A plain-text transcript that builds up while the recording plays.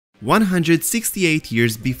168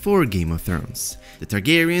 years before Game of Thrones, the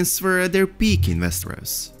Targaryens were at their peak in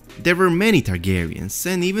Westeros. There were many Targaryens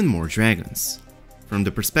and even more dragons. From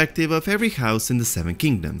the perspective of every house in the Seven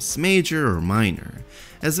Kingdoms, major or minor,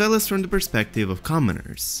 as well as from the perspective of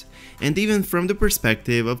commoners, and even from the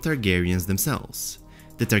perspective of Targaryens themselves.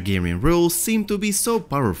 The Targaryen rule seemed to be so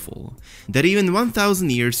powerful that even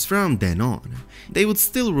 1000 years from then on, they would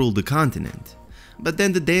still rule the continent. But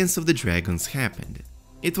then the Dance of the Dragons happened.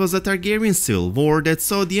 It was a Targaryen civil war that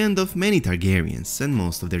saw the end of many Targaryens and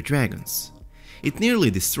most of their dragons. It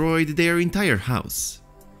nearly destroyed their entire house.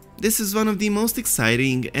 This is one of the most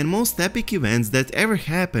exciting and most epic events that ever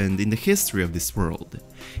happened in the history of this world,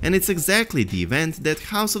 and it's exactly the event that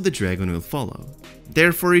House of the Dragon will follow.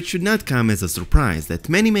 Therefore, it should not come as a surprise that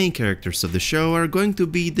many main characters of the show are going to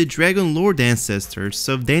be the Dragon Lord ancestors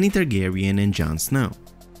of Dany Targaryen and Jon Snow.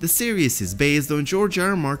 The series is based on George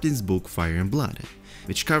R.R. Martin's book Fire and Blood,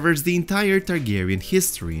 which covers the entire Targaryen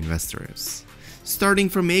history in Westeros, starting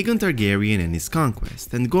from Aegon Targaryen and his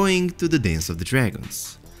conquest and going to the Dance of the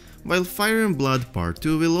Dragons. While Fire and Blood Part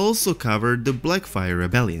 2 will also cover the Blackfyre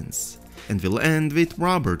Rebellions, and will end with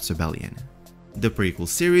Robert's Rebellion. The prequel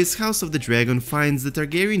series House of the Dragon finds the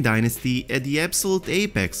Targaryen dynasty at the absolute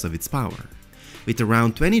apex of its power, with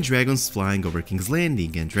around 20 dragons flying over King's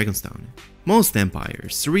Landing and Dragonstone. Most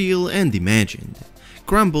empires, real and imagined,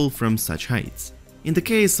 crumble from such heights. In the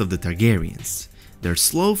case of the Targaryens, their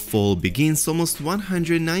slow fall begins almost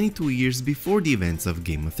 192 years before the events of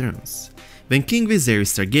Game of Thrones, when King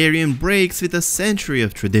Viserys Targaryen breaks with a century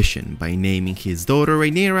of tradition by naming his daughter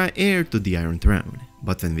Rhaenyra heir to the Iron Throne.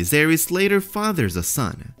 But when Viserys later fathers a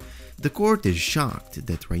son, the court is shocked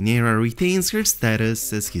that Rhaenyra retains her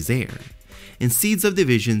status as his heir, and seeds of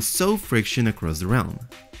division sow friction across the realm.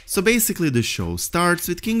 So basically the show starts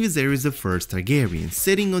with King Viserys I Targaryen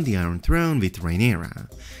sitting on the Iron Throne with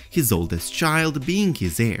Rhaenyra, his oldest child being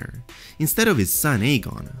his heir, instead of his son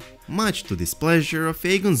Aegon, much to displeasure of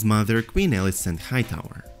Aegon's mother Queen Alicent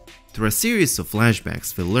Hightower. Through a series of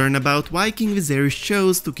flashbacks we'll learn about why King Viserys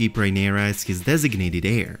chose to keep Rhaenyra as his designated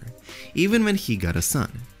heir, even when he got a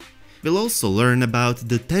son. We'll also learn about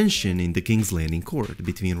the tension in the King's Landing court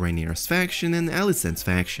between Rhaenyra's faction and Alicent's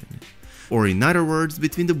faction, or in other words,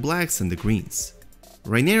 between the Blacks and the Greens.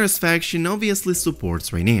 Rhaenyra's faction obviously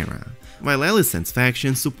supports Rhaenyra, while Alicent's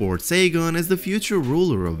faction supports Aegon as the future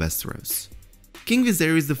ruler of Westeros. King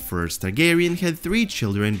Viserys I Targaryen had 3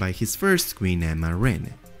 children by his first queen Aemma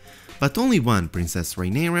Ren, but only one, Princess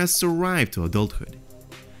Rhaenyra, survived to adulthood.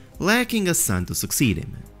 Lacking a son to succeed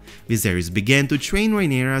him, Viserys began to train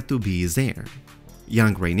Rhaenyra to be his heir.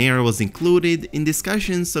 Young Rhaenyra was included in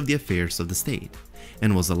discussions of the affairs of the state,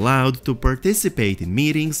 and was allowed to participate in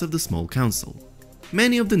meetings of the small council.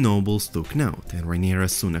 Many of the nobles took note, and Rhaenyra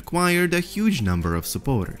soon acquired a huge number of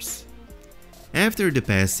supporters. After the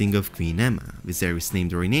passing of Queen Aemma, Viserys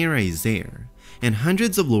named Rhaenyra his heir, and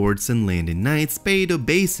hundreds of lords and landed knights paid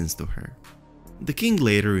obeisance to her. The king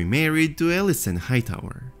later remarried to Alicent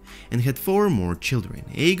Hightower, and had 4 more children,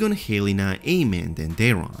 Aegon, Helaena, Aemond, and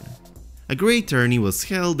Daeron. A great tourney was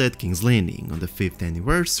held at King's Landing on the 5th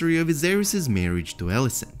anniversary of Viserys' marriage to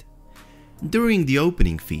Alicent. During the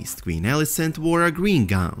opening feast, Queen Alicent wore a green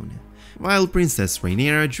gown, while Princess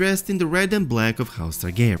Rhaenyra dressed in the red and black of House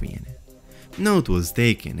Targaryen. Note was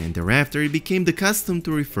taken, and thereafter it became the custom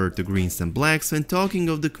to refer to greens and blacks when talking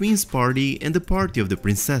of the Queen's party and the party of the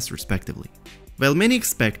princess respectively. While many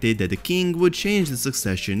expected that the king would change the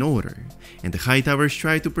succession order, and the Hightowers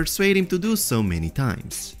tried to persuade him to do so many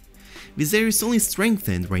times, Viserys only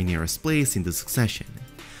strengthened Rhaenyra's place in the succession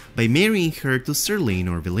by marrying her to Sir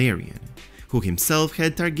Laenor Velaryon, who himself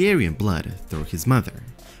had Targaryen blood through his mother,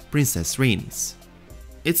 Princess Rhaenys.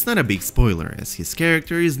 It's not a big spoiler as his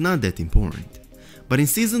character is not that important, but in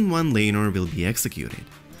Season 1 Laenor will be executed,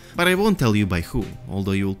 but I won't tell you by who,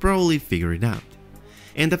 although you will probably figure it out.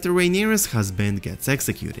 And after Rhaenyra's husband gets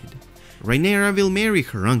executed, Rhaenyra will marry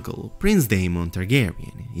her uncle, Prince Daemon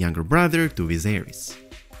Targaryen, younger brother to Viserys.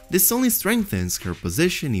 This only strengthens her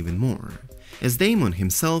position even more, as Daemon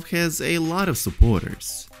himself has a lot of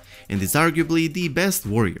supporters, and is arguably the best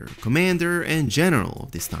warrior, commander, and general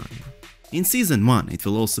of this time. In Season 1, it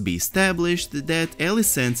will also be established that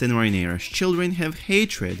Alicent's and Rhaenyra's children have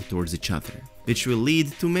hatred towards each other, which will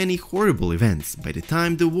lead to many horrible events by the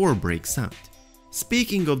time the war breaks out.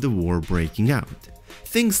 Speaking of the war breaking out,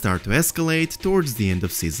 things start to escalate towards the end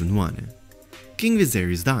of Season 1. King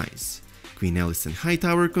Viserys dies, Queen Alicent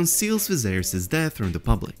Hightower conceals Viserys' death from the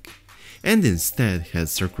public, and instead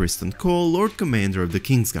has Sir Criston Cole, Lord Commander of the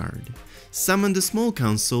Kingsguard, summon the small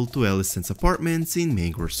council to Alicent's apartments in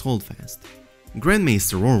Maegor's Holdfast.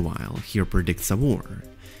 Grandmaster Orwyle here predicts a war,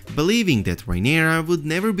 believing that Rhaenyra would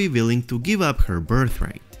never be willing to give up her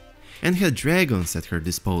birthright, and had dragons at her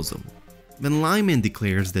disposal. When Lyman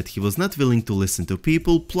declares that he was not willing to listen to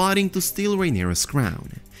people plotting to steal Rhaenyra's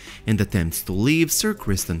crown, and attempts to leave, Sir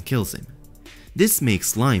Criston kills him. This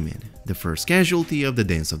makes Lyman the first casualty of the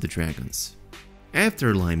Dance of the Dragons.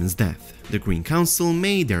 After Lyman's death, the Green Council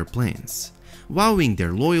made their plans, vowing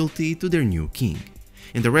their loyalty to their new king,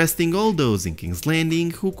 and arresting all those in King's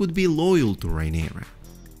Landing who could be loyal to Rhaenyra.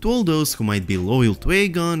 To all those who might be loyal to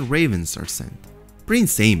Aegon, ravens are sent.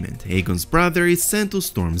 Prince Aemond, Aegon's brother, is sent to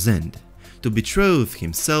Storm's End, to betroth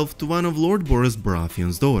himself to one of Lord Boros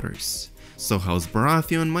Baratheon's daughters, so House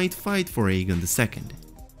Baratheon might fight for Aegon II.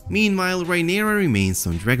 Meanwhile, Rhaenyra remains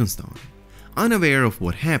on Dragonstone, unaware of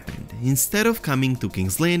what happened, instead of coming to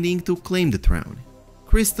King's Landing to claim the throne.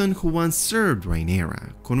 Criston, who once served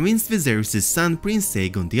Rhaenyra, convinced Viserys' son Prince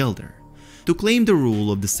Aegon the Elder to claim the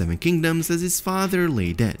rule of the Seven Kingdoms as his father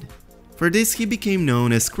lay dead. For this he became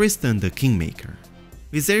known as Criston the Kingmaker.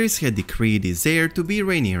 Viserys had decreed his heir to be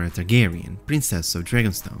Rhaenyra Targaryen, Princess of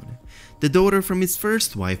Dragonstone, the daughter from his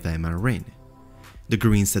first wife Aemma Arryn. The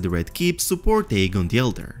Greens at the Red Keep support Aegon the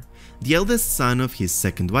Elder, the eldest son of his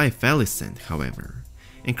second wife Alicent, however,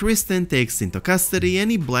 and Criston takes into custody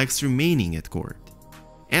any blacks remaining at court.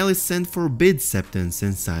 Alicent forbids Septons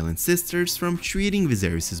and Silent Sisters from treating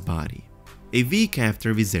Viserys' body. A week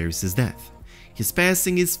after Viserys' death, his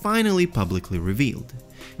passing is finally publicly revealed,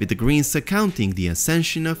 with the Greens accounting the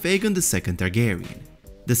ascension of Aegon II Targaryen.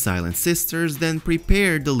 The Silent Sisters then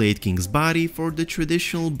prepared the late king's body for the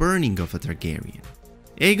traditional burning of a Targaryen.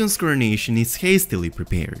 Aegon's coronation is hastily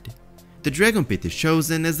prepared. The Dragon Pit is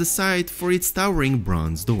chosen as the site for its towering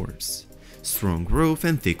bronze doors, strong roof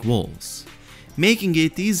and thick walls, making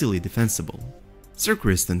it easily defensible. Sir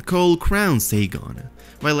Criston Cole crowns Aegon,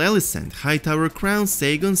 while Alicent Hightower crowns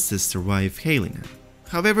Aegon's sister wife Helaena.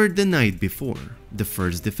 However, the night before, the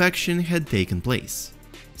first defection had taken place.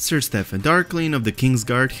 Sir Steffan Darklane of the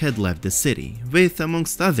Kingsguard had left the city, with,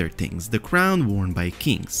 amongst other things, the crown worn by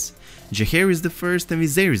kings, Jaehaerys I and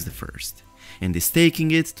Viserys I, and is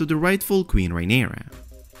taking it to the rightful Queen Rhaenyra.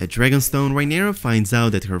 At Dragonstone, Rhaenyra finds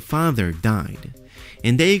out that her father died,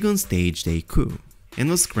 and Aegon staged a coup, and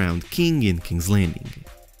was crowned king in King's Landing.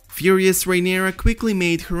 Furious, Rhaenyra quickly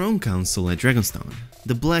made her own council at Dragonstone,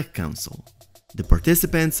 the Black Council. The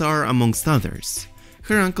participants are, amongst others,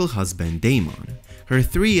 her uncle husband Daemon, her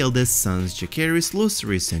three eldest sons Jaehaerys,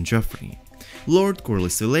 Lucerys and Joffrey, Lord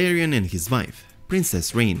Corlys Velaryon and his wife,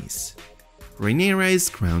 Princess Rhaenys. Rhaenyra is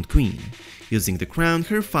crowned queen, using the crown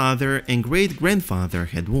her father and great-grandfather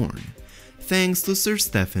had worn, thanks to Sir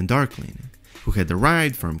Steffan Darklane, who had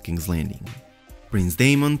arrived from King's Landing. Prince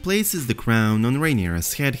Daemon places the crown on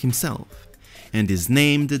Rhaenyra's head himself, and is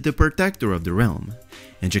named the Protector of the Realm,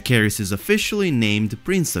 and Jaehaerys is officially named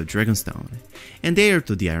Prince of Dragonstone, and heir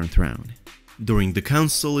to the Iron Throne. During the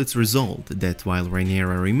council, it's resolved that while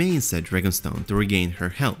Rhaenyra remains at Dragonstone to regain her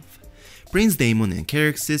health, Prince Daemon and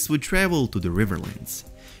Caraxes would travel to the Riverlands,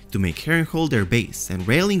 to make Harrenhal their base and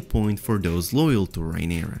rallying point for those loyal to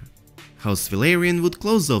Rhaenyra. House Velaryon would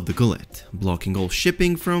close off the gullet, blocking all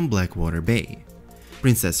shipping from Blackwater Bay.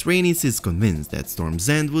 Princess Rhaenys is convinced that Storm's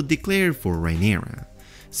End would declare for Rhaenyra,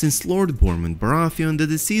 since Lord Bormund Baratheon, the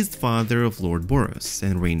deceased father of Lord Boros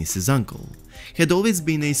and Rhaenys' uncle, had always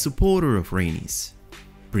been a supporter of Rhaenys.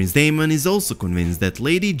 Prince Daemon is also convinced that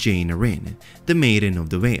Lady Jane Arryn, the Maiden of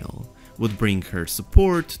the Vale, would bring her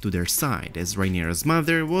support to their side, as Rhaenyra's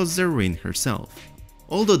mother was Arryn herself,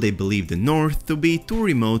 although they believe the North to be too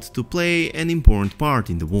remote to play an important part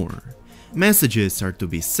in the war. Messages are to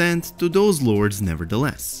be sent to those lords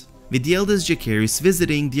nevertheless, with the eldest Jaehaerys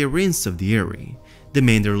visiting the Arryns of the Eyrie, the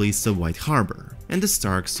Manderleys of White Harbor, and the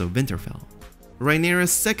Starks of Winterfell.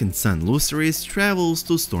 Rhaenyra's second son Lucerys travels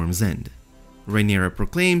to Storm's End. Rhaenyra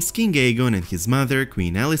proclaims King Aegon and his mother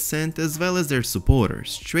Queen Alicent, as well as their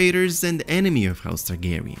supporters, traitors and enemy of House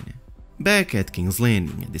Targaryen. Back at King's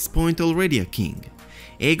Landing, at this point already a king,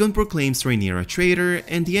 Aegon proclaims Rhaenyra traitor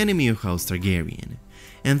and the enemy of House Targaryen,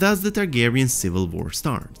 and thus the Targaryen civil war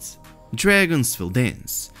starts. Dragons will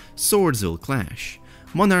dance, swords will clash,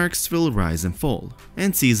 monarchs will rise and fall,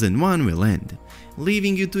 and Season 1 will end,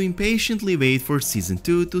 leaving you to impatiently wait for Season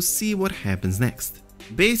 2 to see what happens next.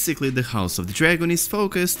 Basically, the House of the Dragon is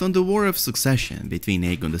focused on the war of succession between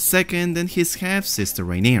Aegon II and his half-sister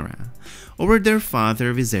Rhaenyra over their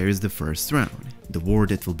father Viserys I's throne, the war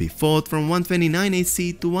that will be fought from 129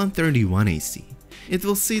 AC to 131 AC. It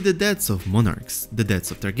will see the deaths of monarchs, the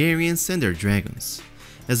deaths of Targaryens and their dragons,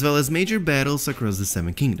 as well as major battles across the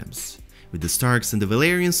Seven Kingdoms, with the Starks and the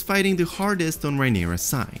Velaryons fighting the hardest on Rhaenyra's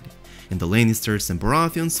side, and the Lannisters and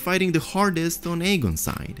Baratheons fighting the hardest on Aegon's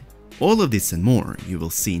side. All of this and more you will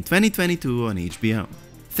see in 2022 on HBO.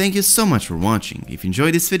 Thank you so much for watching. If you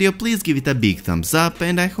enjoyed this video, please give it a big thumbs up,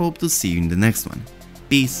 and I hope to see you in the next one.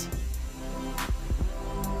 Peace.